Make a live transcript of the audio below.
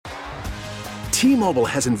T-Mobile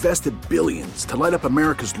has invested billions to light up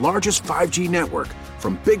America's largest 5G network,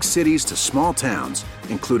 from big cities to small towns,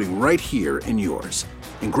 including right here in yours.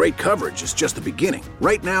 And great coverage is just the beginning.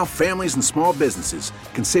 Right now, families and small businesses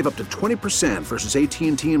can save up to 20% versus AT&T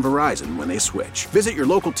and Verizon when they switch. Visit your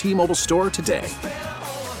local T-Mobile store today.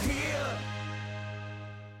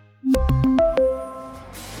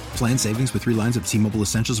 Plan savings with 3 lines of T-Mobile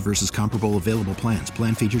Essentials versus comparable available plans.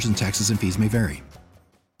 Plan features and taxes and fees may vary.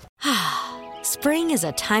 Spring is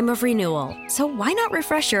a time of renewal, so why not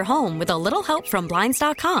refresh your home with a little help from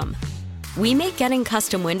Blinds.com? We make getting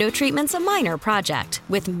custom window treatments a minor project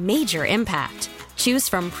with major impact. Choose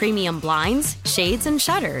from premium blinds, shades, and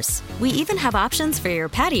shutters. We even have options for your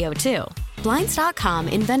patio, too. Blinds.com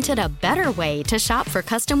invented a better way to shop for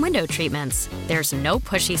custom window treatments. There's no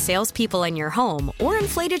pushy salespeople in your home or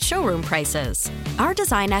inflated showroom prices. Our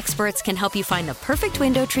design experts can help you find the perfect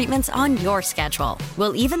window treatments on your schedule.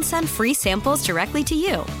 We'll even send free samples directly to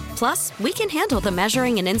you. Plus, we can handle the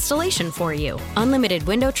measuring and installation for you. Unlimited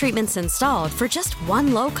window treatments installed for just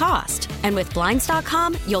one low cost. And with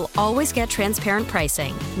Blinds.com, you'll always get transparent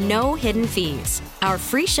pricing. No hidden fees. Our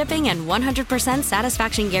free shipping and 100%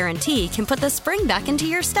 satisfaction guarantee can put the spring back into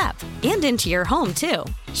your step and into your home, too.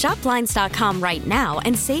 Shop Blinds.com right now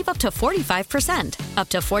and save up to 45%. Up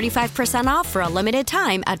to 45% off for a limited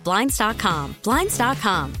time at Blinds.com.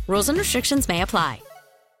 Blinds.com. Rules and restrictions may apply.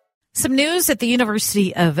 Some news at the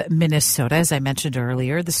University of Minnesota. As I mentioned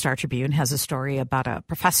earlier, the Star Tribune has a story about a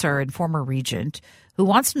professor and former regent who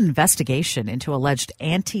wants an investigation into alleged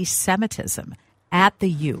anti-Semitism at the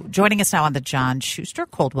U. Joining us now on the John Schuster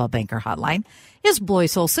Coldwell Banker Hotline is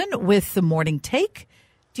Blois Olson with the Morning Take.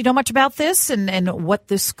 Do you know much about this and what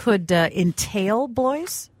this could entail,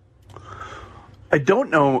 Blois? I don't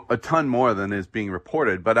know a ton more than is being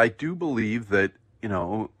reported, but I do believe that,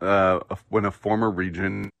 when a former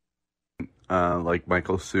regent like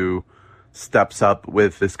Michael Sue steps up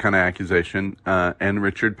with this kind of accusation, and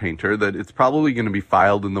Richard Painter, that it's probably going to be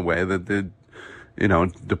filed in the way that the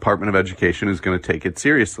Department of Education is going to take it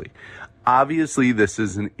seriously. Obviously, this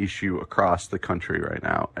is an issue across the country right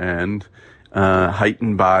now, and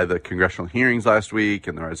heightened by the congressional hearings last week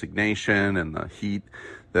and the resignation and the heat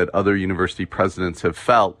that other university presidents have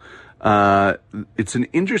felt. It's an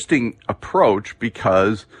interesting approach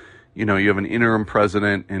because, you have an interim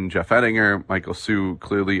president in Jeff Ettinger. Michael Sue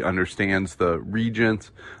clearly understands the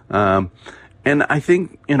regents. And I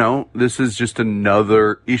think, this is just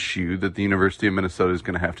another issue that the University of Minnesota is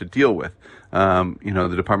going to have to deal with.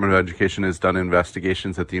 The Department of Education has done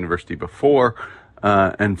investigations at the university before,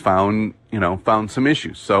 and found some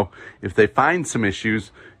issues. So if they find some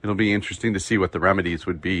issues, it'll be interesting to see what the remedies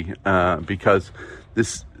would be, because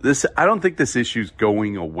I don't think this issue is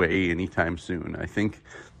going away anytime soon. I think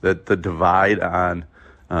that the divide on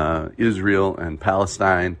Israel and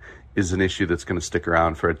Palestine is an issue that's going to stick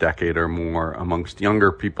around for a decade or more amongst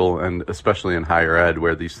younger people, and especially in higher ed,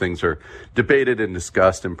 where these things are debated and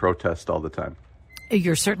discussed and protested all the time.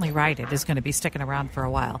 You're certainly right. It is going to be sticking around for a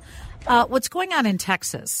while. What's going on in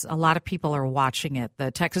Texas? A lot of people are watching it. The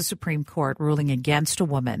Texas Supreme Court ruling against a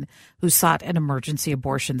woman who sought an emergency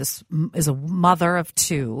abortion. This is a mother of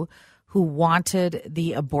 2 who wanted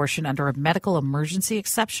the abortion under a medical emergency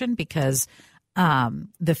exception because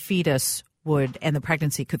the fetus and the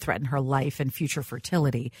pregnancy could threaten her life and future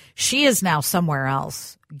fertility. She is now somewhere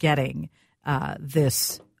else getting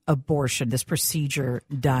this abortion, this procedure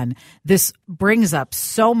done. This brings up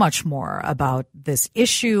so much more about this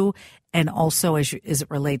issue, and also as it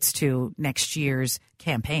relates to next year's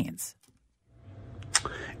campaigns.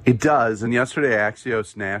 It does. And yesterday,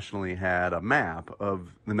 Axios nationally had a map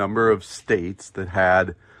of the number of states that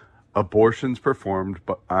had abortions performed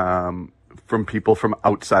from people from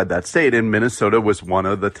outside that state. And Minnesota was one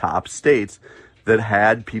of the top states that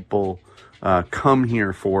had people come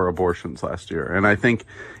here for abortions last year. And I think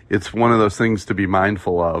it's one of those things to be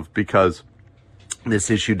mindful of, because this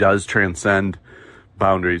issue does transcend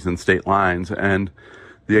boundaries and state lines. And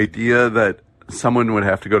the idea that someone would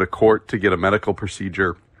have to go to court to get a medical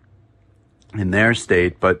procedure in their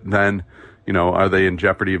state, but then, are they in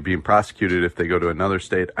jeopardy of being prosecuted if they go to another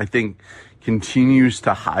state, I think continues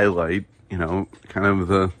to highlight, kind of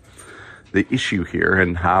the issue here,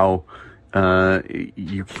 and how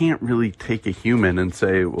you can't really take a human and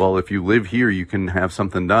say, well, if you live here, you can have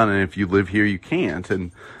something done, and if you live here, you can't.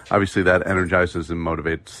 And obviously that energizes and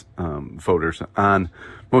motivates voters on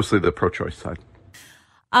mostly the pro-choice side.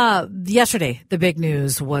 Yesterday, the big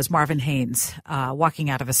news was Marvin Haynes walking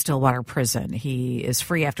out of a Stillwater prison. He is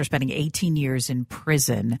free after spending 18 years in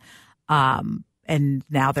prison. And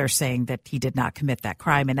now they're saying that he did not commit that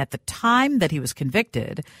crime. And at the time that he was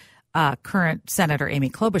convicted, current Senator Amy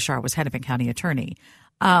Klobuchar was Hennepin County attorney.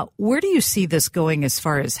 Where do you see this going as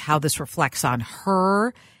far as how this reflects on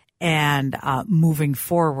her and moving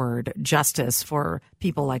forward justice for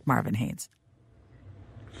people like Marvin Haynes?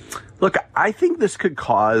 Look, I think this could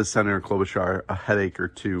cause Senator Klobuchar a headache or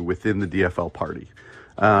two within the DFL party.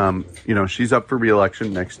 She's up for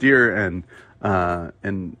re-election next year and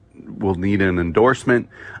will need an endorsement.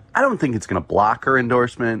 I don't think it's going to block her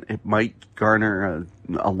endorsement. It might garner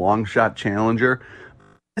a long shot challenger.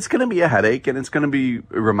 It's going to be a headache, and it's going to be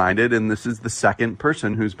reminded, and this is the second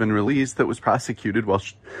person who's been released that was prosecuted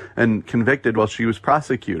and convicted while she was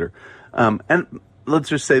prosecutor. And let's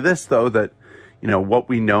just say this, though, that what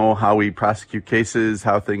we know, how we prosecute cases,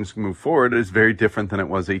 how things move forward is very different than it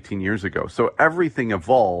was 18 years ago. So everything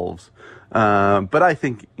evolves. But I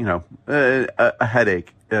think, a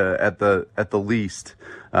headache at the least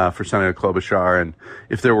for Senator Klobuchar. And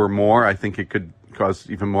if there were more, I think it could cause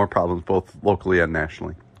even more problems, both locally and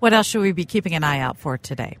nationally. What else should we be keeping an eye out for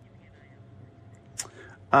today?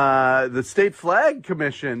 The State Flag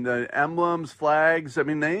Commission, the emblems, flags,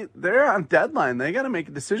 they're on deadline. They got to make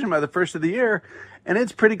a decision by the first of the year. And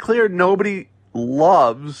it's pretty clear nobody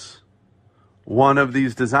loves one of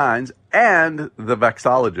these designs. And the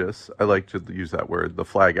vexologists, I like to use that word, the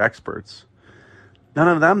flag experts, none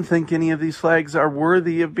of them think any of these flags are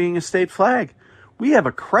worthy of being a state flag. We have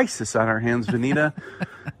a crisis on our hands, Vineeta,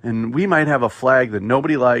 and we might have a flag that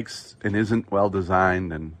nobody likes and isn't well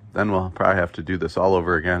designed, and then we'll probably have to do this all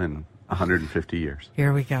over again in 150 years.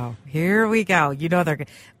 Here we go.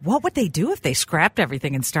 What would they do if they scrapped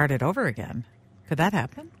everything and started over again? Could that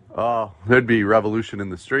happen? Oh, there'd be revolution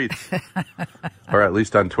in the streets, or at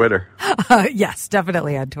least on Twitter. Yes,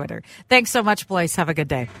 definitely on Twitter. Thanks so much, Blois. Have a good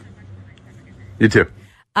day. You too.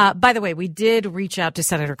 By the way, we did reach out to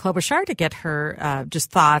Senator Klobuchar to get her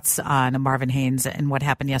just thoughts on Marvin Haynes and what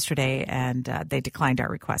happened yesterday, and they declined our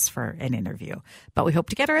request for an interview. But we hope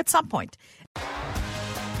to get her at some point.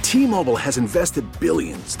 T-Mobile has invested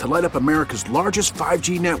billions to light up America's largest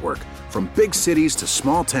 5G network, from big cities to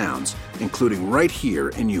small towns, including right here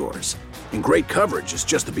in yours. And great coverage is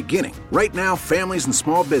just the beginning. Right now, families and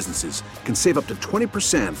small businesses can save up to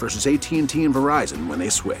 20% versus AT&T and Verizon when they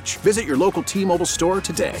switch. Visit your local T-Mobile store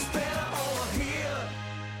today.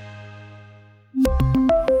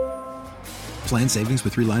 Plan savings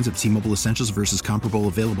with 3 lines of T-Mobile Essentials versus comparable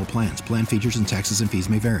available plans. Plan features and taxes and fees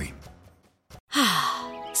may vary.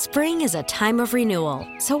 Spring is a time of renewal,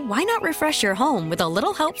 so why not refresh your home with a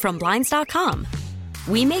little help from Blinds.com?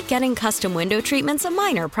 We make getting custom window treatments a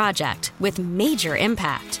minor project with major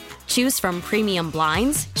impact. Choose from premium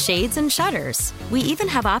blinds, shades, and shutters. We even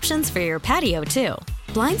have options for your patio, too.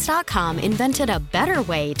 Blinds.com invented a better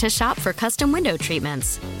way to shop for custom window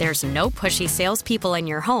treatments. There's no pushy salespeople in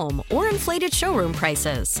your home or inflated showroom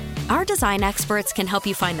prices. Our design experts can help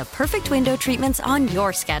you find the perfect window treatments on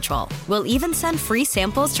your schedule. We'll even send free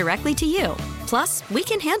samples directly to you. Plus, we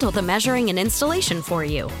can handle the measuring and installation for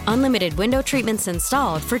you. Unlimited window treatments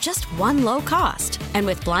installed for just one low cost. And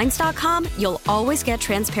with Blinds.com, you'll always get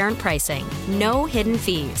transparent pricing. No hidden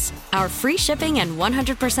fees. Our free shipping and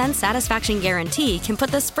 100% satisfaction guarantee can put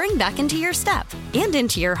the spring back into your step and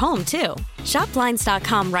into your home, too. Shop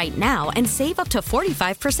Blinds.com right now and save up to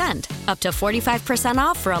 45%. Up to 45%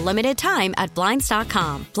 off for a limited time at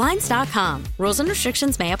Blinds.com. Blinds.com. Rules and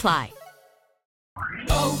restrictions may apply.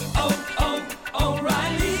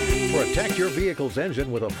 Protect your vehicle's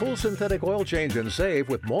engine with a full synthetic oil change and save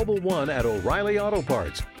with Mobil 1 at O'Reilly Auto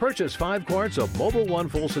Parts. Purchase 5 quarts of Mobil 1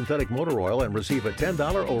 full synthetic motor oil and receive a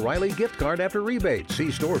 $10 O'Reilly gift card after rebate.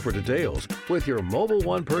 See store for details. With your Mobil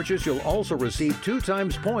 1 purchase, you'll also receive 2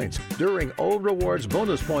 times points during O Rewards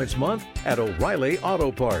Bonus Points Month at O'Reilly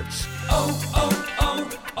Auto Parts.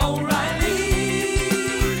 O'Reilly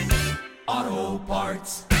Auto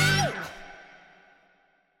Parts.